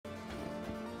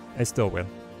I still win.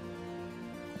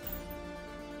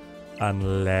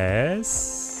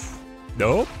 Unless...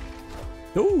 Nope.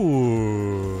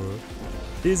 Ooh.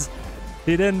 He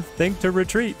didn't think to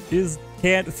retreat. He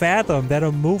can't fathom that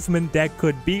a movement deck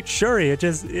could beat Shuri. It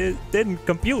didn't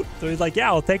compute. So he's like,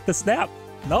 yeah, I'll take the snap.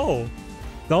 No,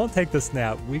 don't take the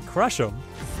snap. We crush him.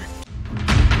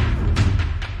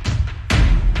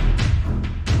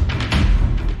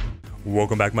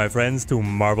 Welcome back, my friends, to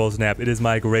Marvel Snap. It is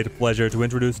my great pleasure to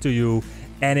introduce to you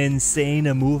an insane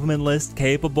movement list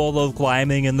capable of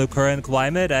climbing in the current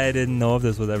climate. I didn't know if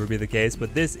this would ever be the case,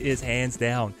 but this is hands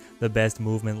down the best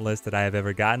movement list that I have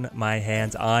ever gotten my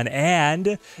hands on, and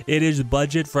it is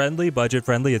budget friendly.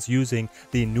 It's using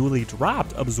the newly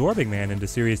dropped Absorbing Man into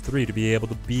Series 3 to be able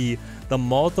to be the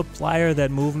multiplier that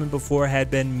Movement before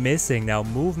had been missing. Now,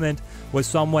 Movement was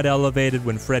somewhat elevated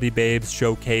when Freddy Babes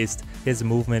showcased his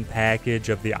movement package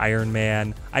of the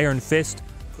Iron Fist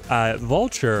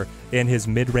Vulture in his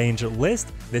mid-range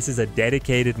list. This is a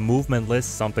dedicated movement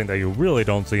list, something that you really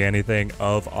don't see anything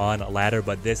of on ladder,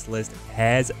 but this list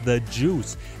has the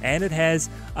juice, and it has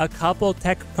a couple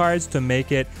tech cards to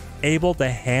make it able to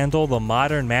handle the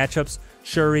modern matchups.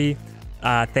 Shuri,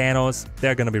 Thanos,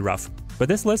 they're going to be rough. But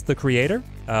this list, the creator,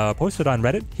 posted on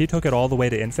Reddit. He took it all the way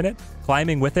to infinite,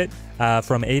 climbing with it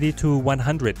from 80 to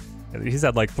 100. He's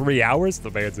had like 3 hours. The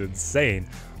man's insane.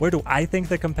 Where do I think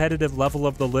the competitive level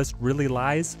of the list really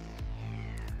lies?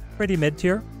 Pretty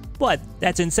mid-tier. But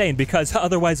that's insane because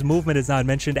otherwise Movement is not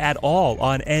mentioned at all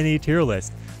on any tier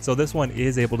list. So this one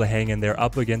is able to hang in there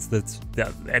up against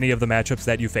any of the matchups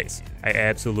that you face. I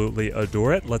absolutely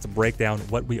adore it. Let's break down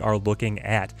what we are looking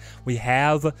at. We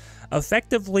have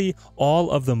effectively all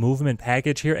of the Movement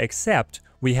package here, except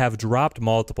we have dropped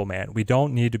Multiple Man. We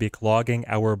don't need to be clogging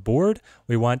our board.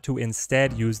 We want to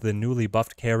instead use the newly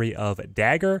buffed carry of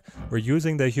Dagger. We're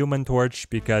using the Human Torch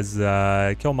because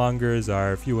Killmongers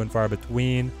are few and far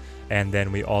between. And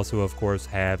then we also, of course,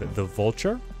 have the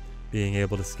Vulture being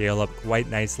able to scale up quite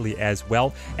nicely as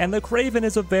well. And the Kraven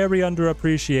is a very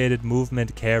underappreciated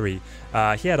movement carry.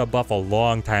 He had a buff a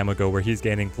long time ago where he's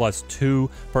gaining +2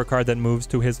 per card that moves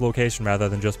to his location rather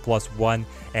than just +1.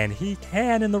 And he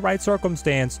can, in the right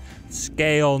circumstance,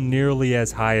 scale nearly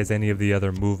as high as any of the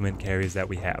other movement carries that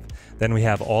we have. Then we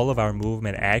have all of our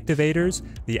movement activators,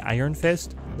 the Iron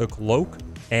Fist, the Cloak,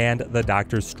 and the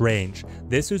Doctor Strange.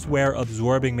 This is where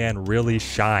Absorbing Man really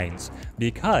shines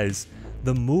because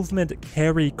the movement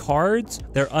carry cards,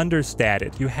 they're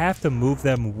understated. You have to move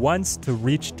them once to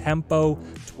reach tempo,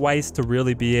 twice to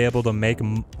really be able to make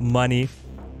money,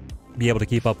 be able to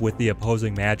keep up with the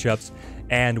opposing matchups.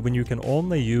 And when you can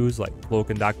only use like Cloak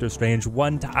and Doctor Strange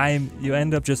one time, you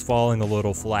end up just falling a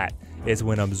little flat. Is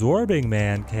when Absorbing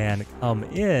Man can come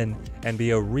in and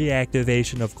be a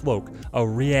reactivation of Cloak, a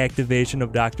reactivation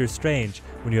of Doctor Strange.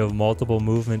 When you have multiple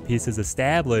movement pieces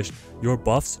established, your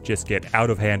buffs just get out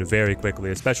of hand very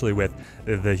quickly, especially with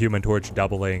the Human Torch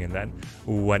doubling and then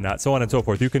whatnot, so on and so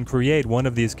forth. You can create one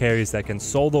of these carries that can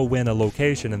solo win a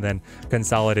location and then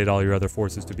consolidate all your other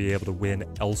forces to be able to win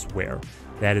elsewhere.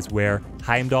 That is where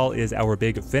Heimdall is our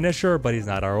big finisher, but he's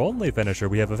not our only finisher.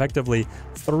 We have effectively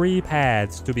 3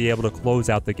 paths to be able to close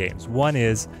out the games. One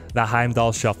is the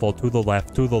Heimdall shuffle to the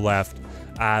left,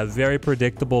 very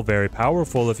predictable, very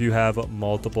powerful if you have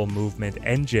multiple movement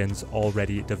engines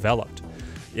already developed.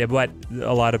 Yeah, but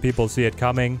a lot of people see it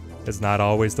coming. It's not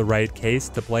always the right case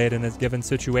to play it in a given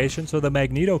situation, so the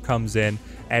Magneto comes in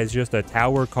as just a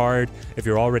tower card. If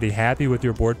you're already happy with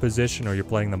your board position or you're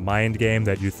playing the mind game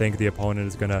that you think the opponent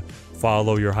is going to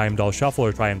follow your Heimdall shuffle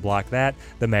or try and block that,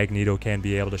 the Magneto can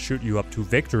be able to shoot you up to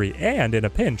victory. And in a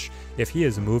pinch, if he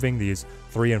is moving these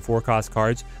 3 and 4 cost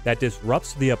cards, that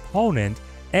disrupts the opponent.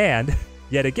 And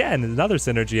yet again, another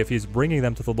synergy, if he's bringing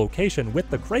them to the location with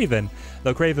the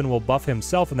Kraven will buff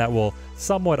himself, and that will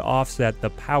somewhat offset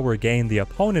the power gain the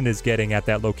opponent is getting at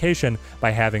that location by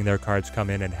having their cards come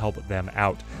in and help them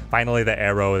out. Finally, the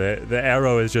arrow. The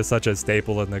arrow is just such a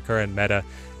staple in the current meta.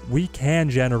 We can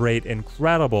generate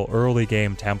incredible early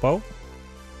game tempo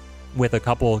with a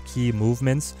couple key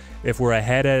movements. If we're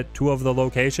ahead at 2 of the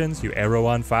locations, you arrow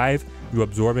on 5, you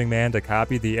Absorbing Man to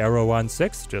copy the arrow on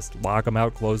 6, just lock them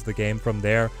out, close the game from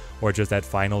there, or just that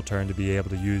final turn to be able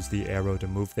to use the arrow to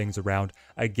move things around.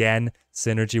 Again,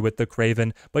 synergy with the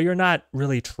Kraven, but you're not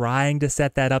really trying to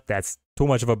set that up. That's too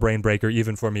much of a brain breaker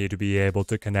even for me to be able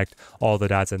to connect all the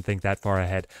dots and think that far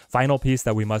ahead. Final piece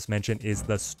that we must mention is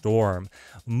the Storm.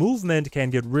 Movement can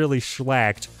get really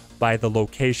schlacked by the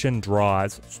location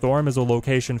draws. Storm is a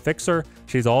location fixer.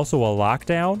 She's also a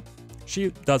lockdown. She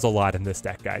does a lot in this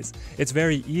deck, guys. It's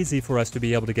very easy for us to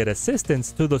be able to get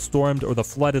assistance to the stormed or the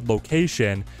flooded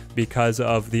location because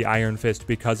of the Iron Fist,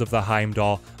 because of the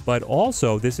Heimdall, but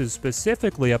also this is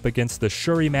specifically up against the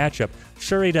Shuri matchup.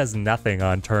 Shuri does nothing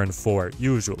on turn 4,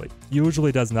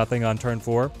 usually does nothing on turn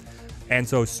 4. And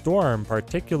so Storm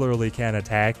particularly can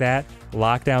attack that,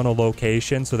 lock down a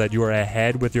location so that you are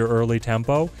ahead with your early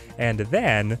tempo, and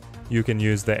then you can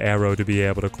use the arrow to be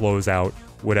able to close out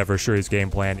whatever Shuri's game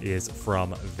plan is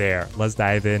from there. Let's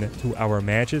dive into our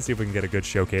matches, see if we can get a good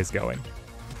showcase going.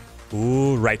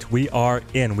 Ooh, right, we are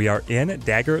in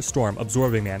Dagger, Storm,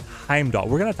 Absorbing Man, Heimdall.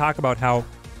 We're going to talk about how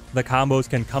the combos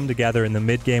can come together in the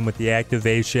mid game with the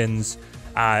activations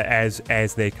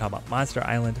as they come up. Monster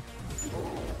Island,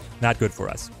 not good for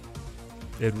us.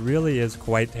 It really is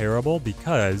quite terrible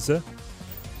because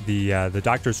the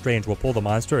Doctor Strange will pull the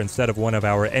monster instead of one of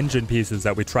our engine pieces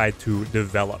that we tried to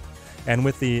develop. And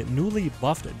with the newly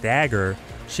buffed Dagger,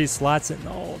 she slots in,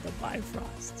 oh, the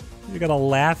Bifrost. You're gonna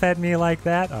laugh at me like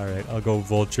that? All right, I'll go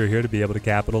Vulture here to be able to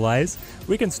capitalize.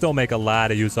 We can still make a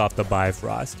lot of use off the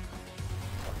Bifrost.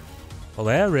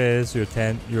 Polaris,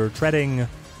 you're treading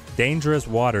dangerous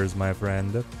waters, my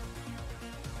friend.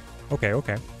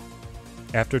 Okay.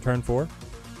 After turn 4,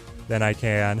 then I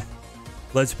can.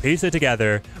 Let's piece it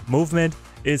together. Movement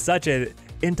is such an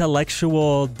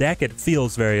intellectual deck. It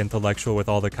feels very intellectual with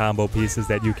all the combo pieces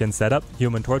that you can set up.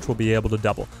 Human Torch will be able to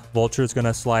double. Vulture's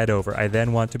gonna slide over. I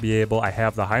then want to be able, I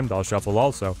have the Heimdall Shuffle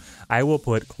also. I will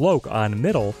put Cloak on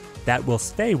middle. That will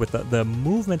stay with the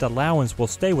movement allowance will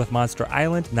stay with Monster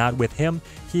Island, not with him.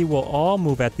 He will all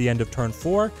move at the end of turn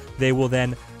 4. They will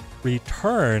then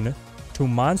return to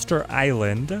Monster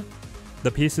Island. The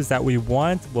pieces that we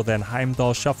want will then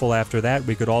Heimdall Shuffle after that.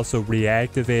 We could also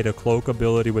reactivate a Cloak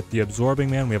ability with the Absorbing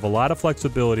Man. We have a lot of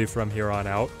flexibility from here on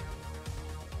out.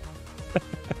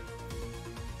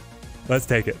 Let's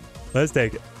take it.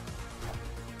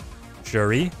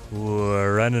 Shuri,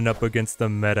 we're running up against the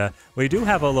meta. We do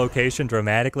have a location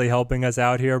dramatically helping us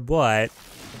out here, but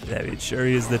I mean,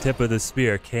 Shuri is the tip of the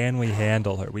spear. Can we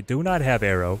handle her? We do not have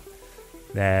Arrow.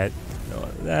 That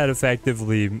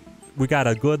effectively... We got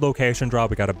a good location draw,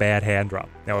 we got a bad hand draw.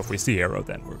 Now if we see Arrow,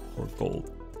 then we're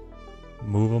gold.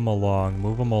 Move them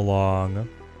along.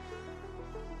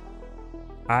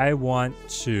 I want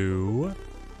to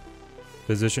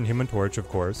position Human Torch, of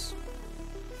course.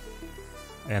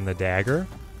 And the Dagger.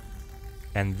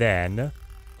 And then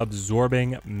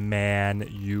Absorbing Man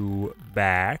you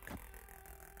back.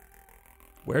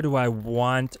 Where do I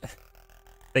want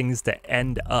things to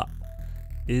end up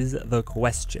is the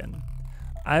question.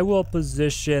 I will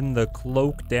position the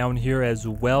Cloak down here as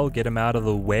well, get him out of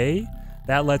the way.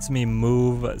 That lets me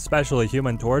move, especially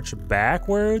Human Torch,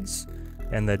 backwards,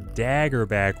 and the Dagger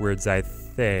backwards, I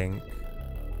think,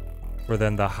 for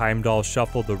then the Heimdall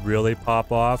Shuffle to really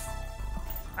pop off.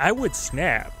 I would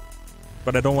snap,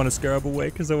 but I don't want to scare him away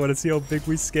because I want to see how big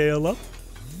we scale up.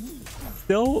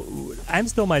 I'm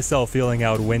still myself feeling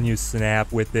out when you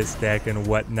snap with this deck and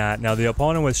whatnot. Now, the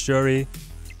opponent was Shuri.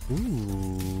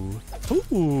 Ooh,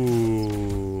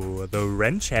 the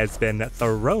wrench has been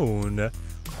thrown.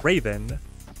 Craven,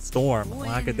 Storm,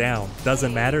 lock it down.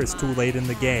 Doesn't matter, it's too late in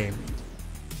the game.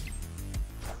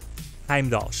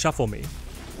 Heimdall, shuffle me.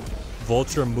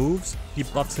 Vulture moves, he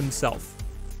buffs himself.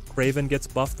 Craven gets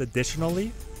buffed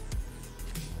additionally.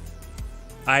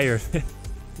 Iron,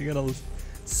 you're gonna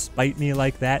spite me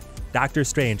like that? Doctor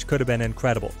Strange could have been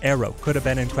incredible. Arrow could have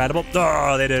been incredible.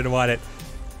 Oh, they didn't want it.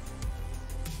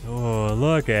 Oh,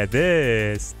 look at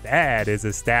this. That is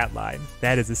a stat line.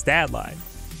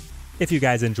 If you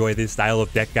guys enjoy this style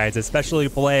of deck guides, especially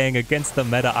playing against the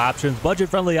meta options,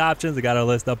 budget-friendly options, I got a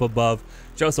list up above.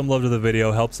 Show some love to the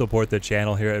video, help support the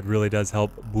channel here. It really does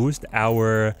help boost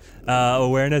our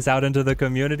awareness out into the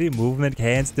community. Movement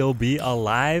can still be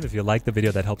alive. If you like the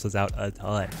video, that helps us out a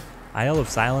ton. Isle of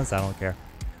Silence, I don't care.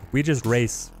 We just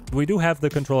race. We do have the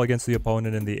control against the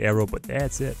opponent in the arrow, but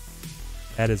that's it.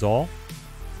 That is all.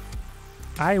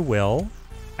 I will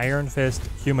Iron Fist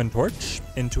Human Torch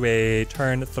into a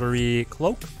turn 3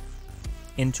 Cloak,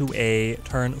 into a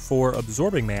turn 4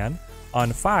 Absorbing Man.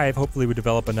 On 5, hopefully we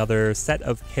develop another set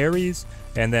of carries,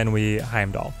 and then we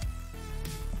Heimdall.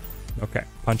 Okay,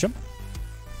 punch him.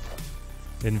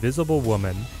 Invisible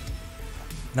Woman.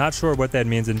 Not sure what that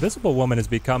means. Invisible Woman is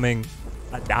becoming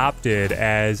adopted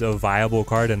as a viable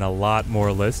card in a lot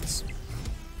more lists.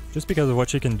 Just because of what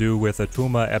she can do with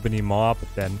Atuma, Ebony Maw, but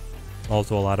then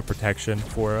also a lot of protection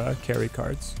for carry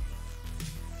cards.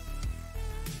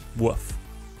 Woof.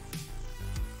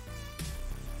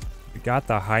 We got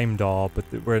the Heimdall, but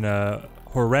we're in a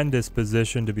horrendous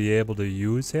position to be able to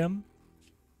use him.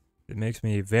 It makes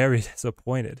me very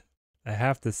disappointed, I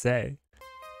have to say.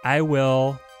 I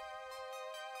will...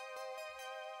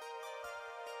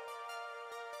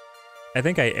 I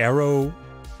think I arrow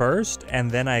first, and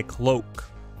then I cloak.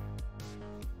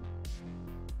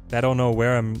 I don't know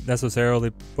where I'm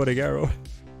necessarily putting arrow.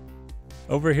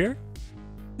 Over here?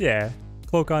 Yeah.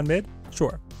 Cloak on mid?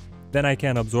 Sure. Then I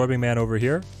can Absorbing Man over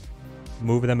here,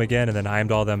 move them again, and then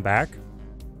Heimdall them back.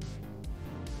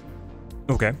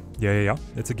 Okay. Yeah.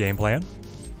 It's a game plan.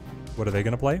 What are they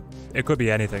gonna play? It could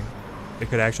be anything. It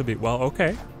could actually be... Well,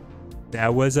 okay.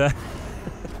 That was a...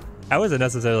 I wasn't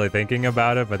necessarily thinking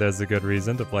about it, but there's a good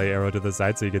reason to play arrow to the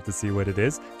side so you get to see what it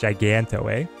is.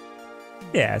 Giganto, eh?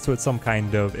 Yeah, so it's some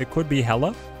kind of... It could be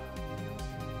Hela.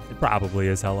 It probably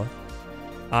is Hela.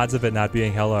 Odds of it not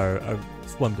being Hela are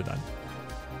slim to none.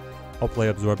 I'll play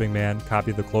Absorbing Man,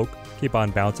 copy the cloak, keep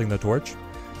on bouncing the torch.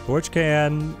 Torch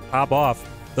can pop off.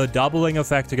 The doubling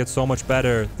effect gets so much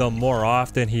better the more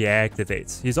often he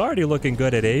activates. He's already looking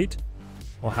good at 8.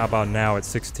 Well, how about now at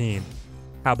 16?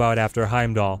 How about after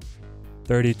Heimdall?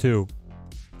 32.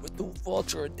 With the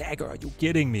Vulture Dagger, are you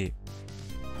kidding me?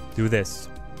 Do this.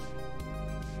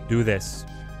 Do this.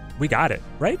 We got it,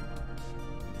 right?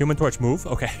 Human Torch move?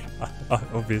 Okay,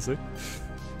 obviously.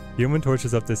 Human Torch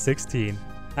is up to 16.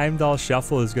 Heimdall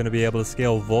Shuffle is going to be able to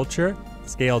scale Vulture,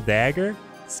 scale Dagger,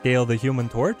 scale the Human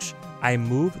Torch. I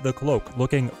move the cloak,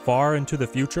 looking far into the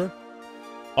future,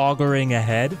 auguring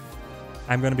ahead.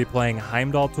 I'm going to be playing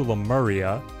Heimdall to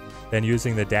Lemuria, then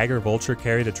using the Dagger Vulture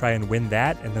carry to try and win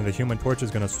that, and then the Human Torch is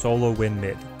going to solo win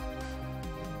mid.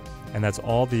 And that's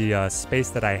all the space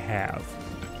that I have.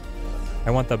 I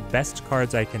want the best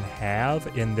cards I can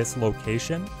have in this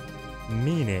location,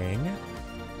 meaning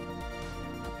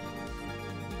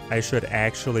I should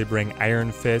actually bring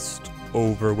Iron Fist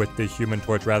over with the Human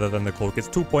Torch rather than the cloak. It's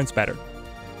 2 points better.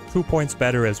 2 points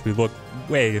better as we look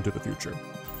way into the future.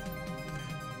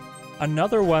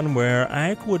 Another one where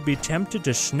I would be tempted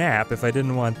to snap if I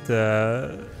didn't want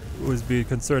was be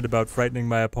concerned about frightening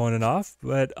my opponent off,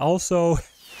 but also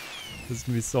there's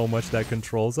gonna be so much that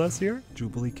controls us here.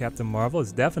 Jubilee Captain Marvel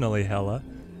is definitely Hela.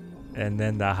 And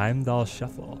then the Heimdall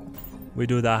Shuffle. We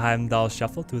do the Heimdall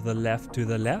Shuffle to the left, to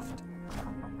the left.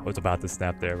 I was about to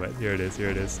snap there, but here it is, here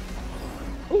it is.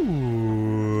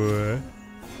 Ooh.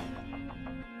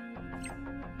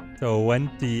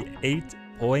 28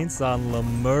 points on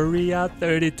Lemuria,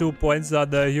 32 points on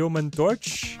the Human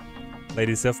Torch.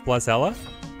 Lady Sif plus Hela.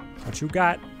 What you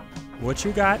got? What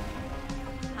you got?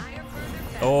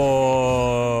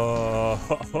 Oh,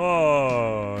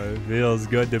 it feels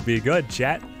good to be good,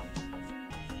 chat.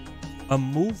 A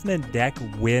movement deck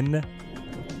win.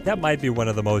 That might be one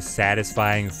of the most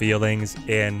satisfying feelings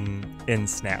in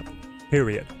Snap.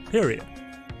 Period.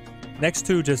 Next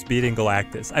to just beating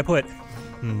Galactus. I put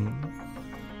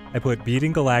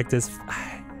beating Galactus.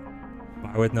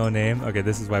 Bar with no name. Okay,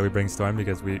 this is why we bring Storm,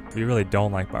 because we really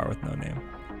don't like Bar with no name.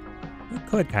 We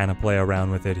could kind of play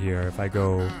around with it here if I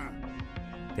go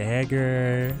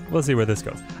Dagger. We'll see where this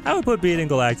goes. I would put beating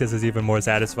Galactus as even more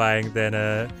satisfying than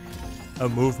a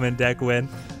movement deck win.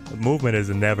 Movement is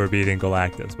never beating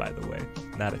Galactus, by the way.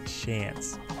 Not a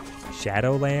chance.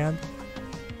 Shadowland?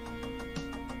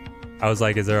 I was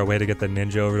like, is there a way to get the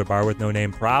ninja over to Bar with no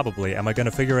name? Probably. Am I going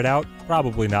to figure it out?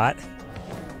 Probably not.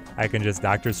 I can just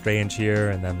Doctor Strange here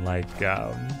and then like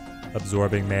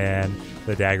Absorbing Man,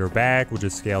 the dagger back. We'll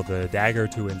just scale the dagger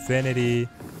to infinity.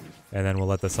 And then we'll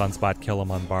let the Sunspot kill him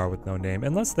on Bar with no name.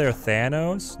 Unless they're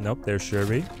Thanos. Nope, they're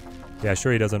Shuri. Yeah,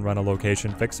 Shuri doesn't run a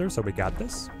location fixer, so we got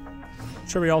this.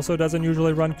 Shuri also doesn't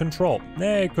usually run control.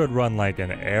 They could run like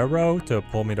an arrow to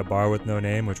pull me to Bar with no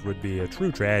name, which would be a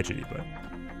true tragedy, but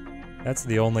that's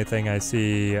the only thing I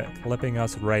see clipping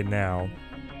us right now.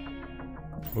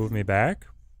 Move me back.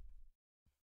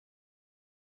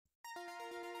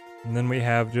 And then we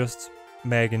have just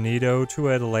Magneto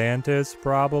to Atlantis,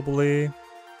 probably.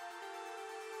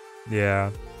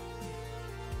 Yeah.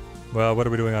 Well, what are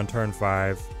we doing on turn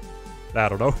 5? I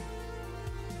don't know.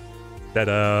 Set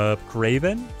up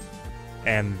Kraven,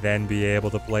 and then be able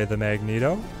to play the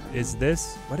Magneto. Is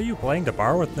this... What are you playing to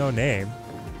Bar with no name?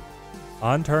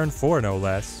 On turn 4, no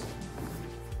less.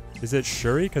 Is it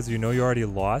Shuri, because you know you already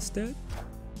lost it?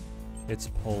 It's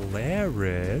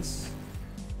Polaris.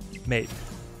 Mate.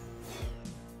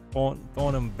 Don't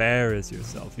embarrass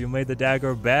yourself. You made the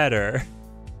dagger better.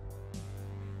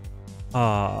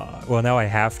 Well, now I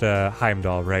have to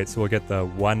Heimdall, right? So we'll get the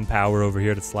 1 power over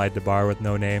here to slide to Bar with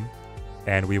no name.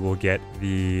 And we will get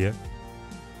the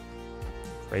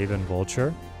Raven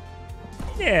Vulture.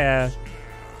 Yeah.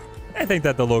 I think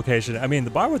that the location... I mean, the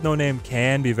Bar with no name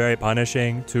can be very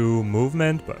punishing to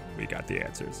movement, but we got the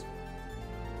answers.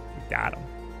 We Got him.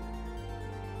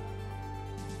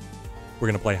 We're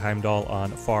going to play Heimdall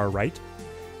on far right.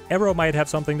 Arrow might have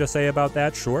something to say about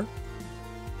that, sure.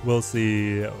 We'll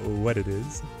see what it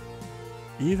is.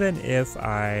 Even if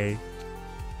I...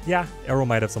 Yeah, Arrow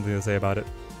might have something to say about it.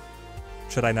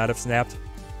 Should I not have snapped?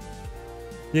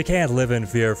 You can't live in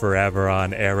fear forever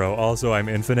on Arrow. Also, I'm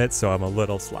infinite, so I'm a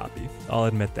little sloppy. I'll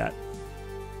admit that.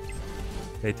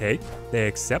 They take, they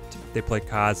accept, they play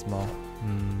Cosmo.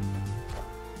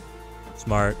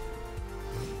 Smart.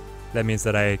 That means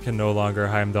that I can no longer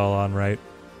Heimdall on right.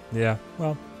 Yeah,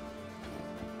 well,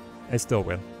 I still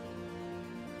win.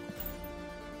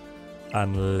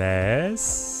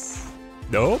 Unless...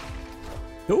 Nope.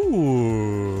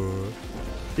 Ooh.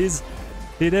 He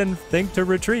didn't think to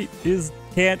retreat. He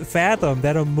can't fathom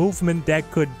that a movement deck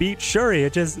could beat Shuri.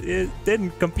 It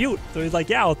didn't compute. So he's like,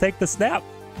 yeah, I'll take the snap.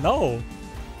 No,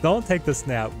 don't take the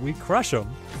snap. We crush him.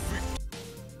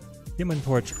 Human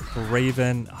Torch,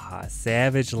 Raven,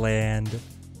 Savage Land,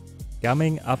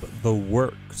 gumming up the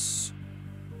works.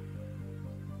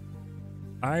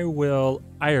 I will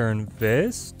Iron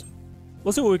Fist.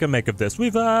 We'll see what we can make of this.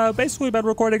 We've basically been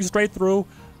recording straight through.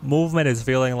 Movement is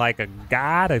feeling like a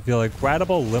god. I feel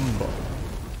incredible. Limbo.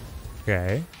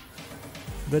 Okay.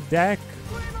 The deck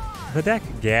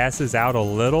gasses out a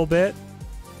little bit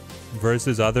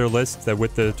versus other lists that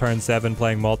with the turn 7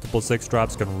 playing multiple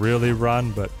 6-drops can really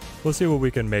run, but we'll see what we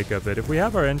can make of it. If we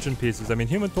have our engine pieces, I mean,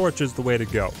 Human Torch is the way to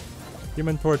go.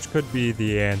 Human Torch could be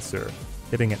the answer.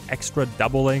 Getting an extra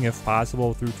doubling if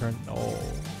possible through turn... Oh.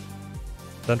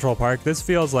 Central Park, this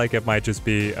feels like it might just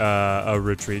be a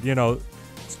retreat. You know,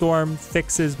 Storm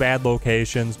fixes bad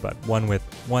locations, but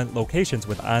locations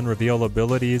with on-reveal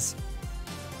abilities,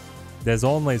 there's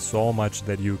only so much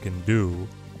that you can do.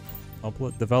 I'll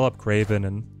develop Craven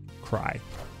and cry.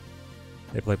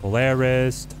 They play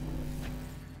Polarist.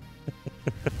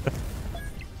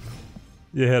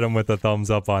 You hit him with a thumbs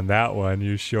up on that one,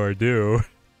 you sure do.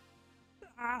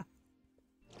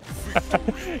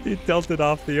 He tilted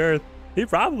off the earth. He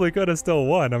probably could have still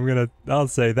won. I'll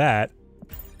say that.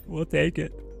 We'll take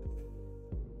it.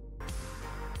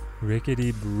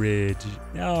 Rickety Bridge.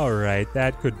 Alright,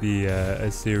 that could be a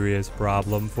serious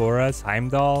problem for us.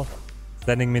 Heimdall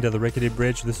sending me to the Rickety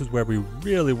Bridge. This is where we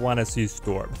really want to see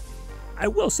Storm. I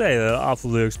will say, off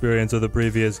of the experience of the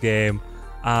previous game,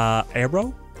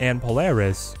 Arrow and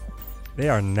Polaris, they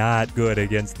are not good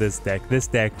against this deck. This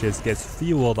deck just gets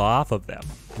fueled off of them.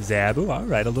 Zabu,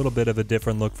 alright, a little bit of a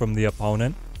different look from the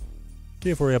opponent.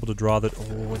 See if we're able to draw the...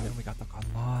 Oh, and then we got the... Come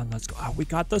on, let's go. Oh, we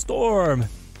got the Storm.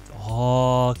 It's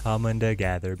all coming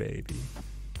together, baby.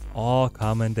 All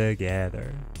coming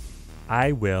together.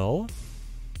 I will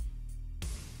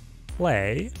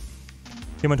play...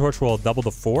 Human Torch will double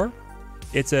the 4.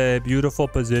 It's a beautiful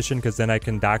position because then I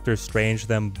can Doctor Strange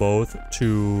them both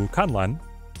to Kunlun.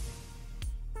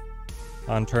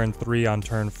 On turn 3, on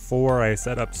turn 4, I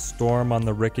set up Storm on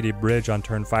the Rickety Bridge. On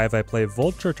turn 5, I play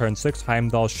Vulture. Turn 6,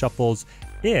 Heimdall shuffles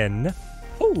in.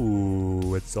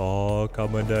 Ooh, it's all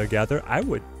coming together. I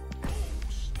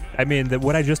mean,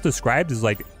 what I just described is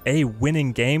like a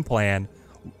winning game plan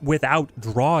without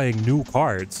drawing new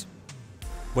cards.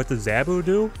 What does Zabu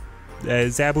do?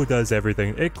 Zabu does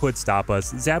everything. It could stop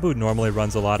us. Zabu normally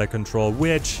runs a lot of control,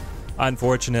 which,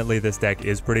 unfortunately, this deck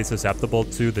is pretty susceptible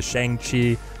to the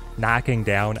Shang-Chi knocking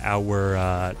down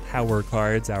our tower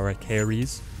cards, our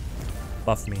carries.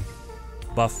 Buff me.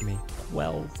 Buff me.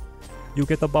 12. You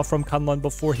get the buff from Kunlun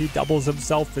before he doubles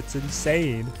himself. It's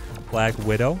insane. Black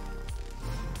Widow.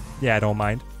 Yeah, I don't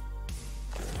mind.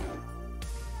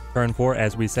 Turn 4,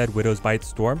 as we said, Widow's Bite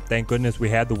Storm. Thank goodness we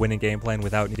had the winning game plan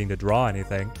without needing to draw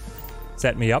anything.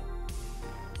 Set me up.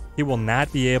 He will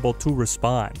not be able to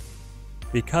respond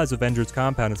because Avenger's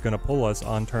Compound is going to pull us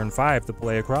on turn 5 to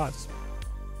play across.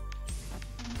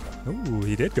 Ooh,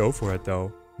 he did go for it,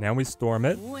 though. Now we storm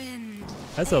it.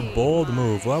 That's a bold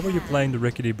move. Why were you playing the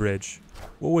Rickety Bridge?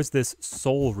 What was this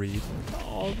Soul Read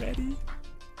already?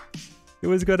 It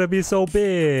was gonna be so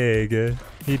big.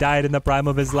 He died in the prime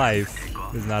of his life.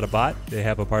 It's not a bot. They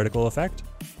have a particle effect.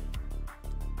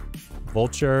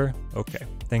 Vulture. Okay.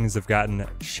 Things have gotten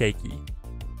shaky.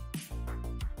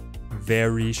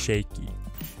 Very shaky.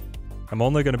 I'm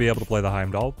only gonna be able to play the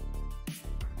Heimdall.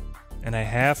 And I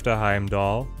have to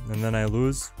Heimdall, and then I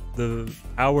lose the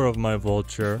power of my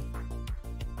Vulture.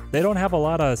 They don't have a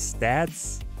lot of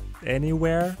stats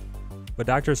anywhere, but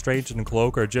Doctor Strange and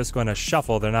Cloak are just going to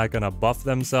shuffle. They're not going to buff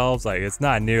themselves. Like, it's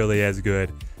not nearly as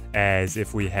good as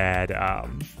if we had,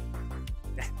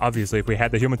 obviously, if we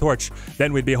had the Human Torch,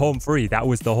 then we'd be home free. That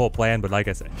was the whole plan, but like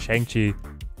I said, Shang-Chi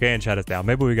can't shut us down.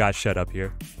 Maybe we got shut up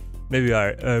here. Maybe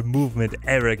our movement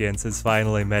arrogance has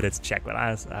finally met its check, but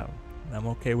honestly, I'm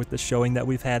okay with the showing that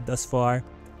we've had thus far.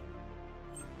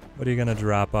 What are you gonna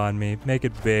drop on me? Make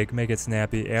it big, make it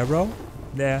snappy. Arrow?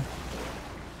 Yeah.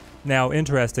 Now,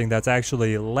 interesting, that's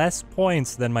actually less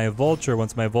points than my vulture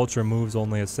once my vulture moves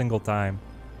only a single time.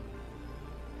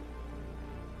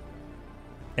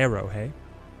 Arrow, hey?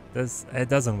 It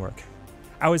doesn't work.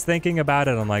 I was thinking about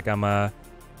it, I'm like, I'm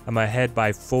ahead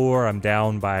by 4, I'm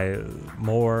down by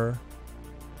more.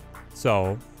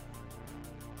 So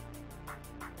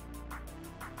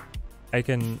I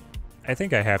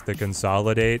think I have to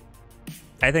consolidate.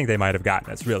 I think they might have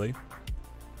gotten us, really.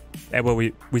 And well,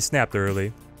 we snapped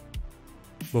early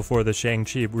before the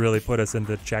Shang-Chi really put us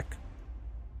into check.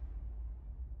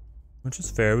 Which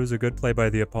is fair. It was a good play by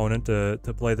the opponent to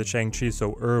play the Shang-Chi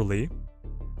so early.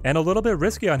 And a little bit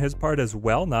risky on his part as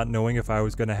well, not knowing if I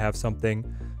was going to have something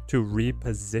to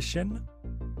reposition.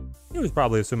 He was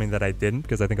probably assuming that I didn't,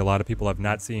 because I think a lot of people have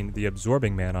not seen the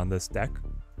Absorbing Man on this deck.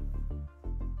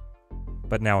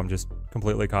 But now I'm just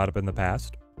completely caught up in the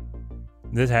past.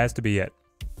 This has to be it.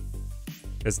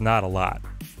 It's not a lot.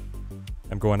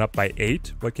 I'm going up by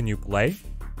 8. What can you play?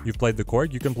 You've played the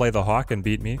Court. You can play the Hawk and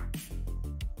beat me.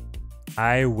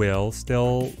 I will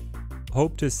still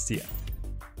hope to see it.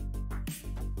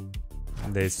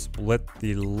 They split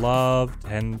the love.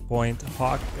 10-point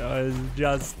Hawk is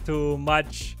just too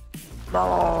much.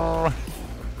 The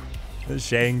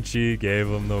Shang-Chi gave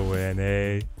him the win,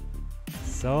 eh?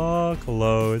 So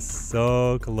close,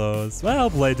 so close. Well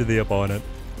played to the opponent.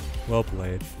 Well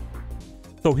played.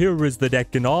 So here is the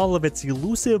deck in all of its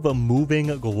elusive moving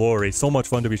glory. So much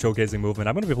fun to be showcasing movement.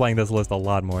 I'm going to be playing this list a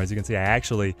lot more. As you can see,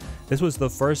 this was the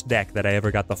first deck that I ever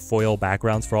got the foil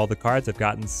backgrounds for all the cards. I've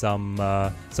gotten some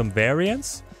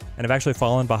variants, and I've actually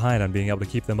fallen behind on being able to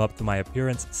keep them up to my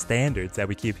appearance standards that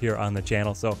we keep here on the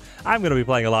channel. So I'm going to be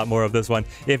playing a lot more of this one.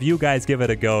 If you guys give it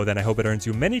a go, then I hope it earns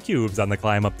you many cubes on the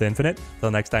climb up to infinite.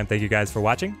 Till next time, thank you guys for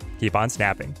watching. Keep on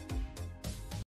snapping.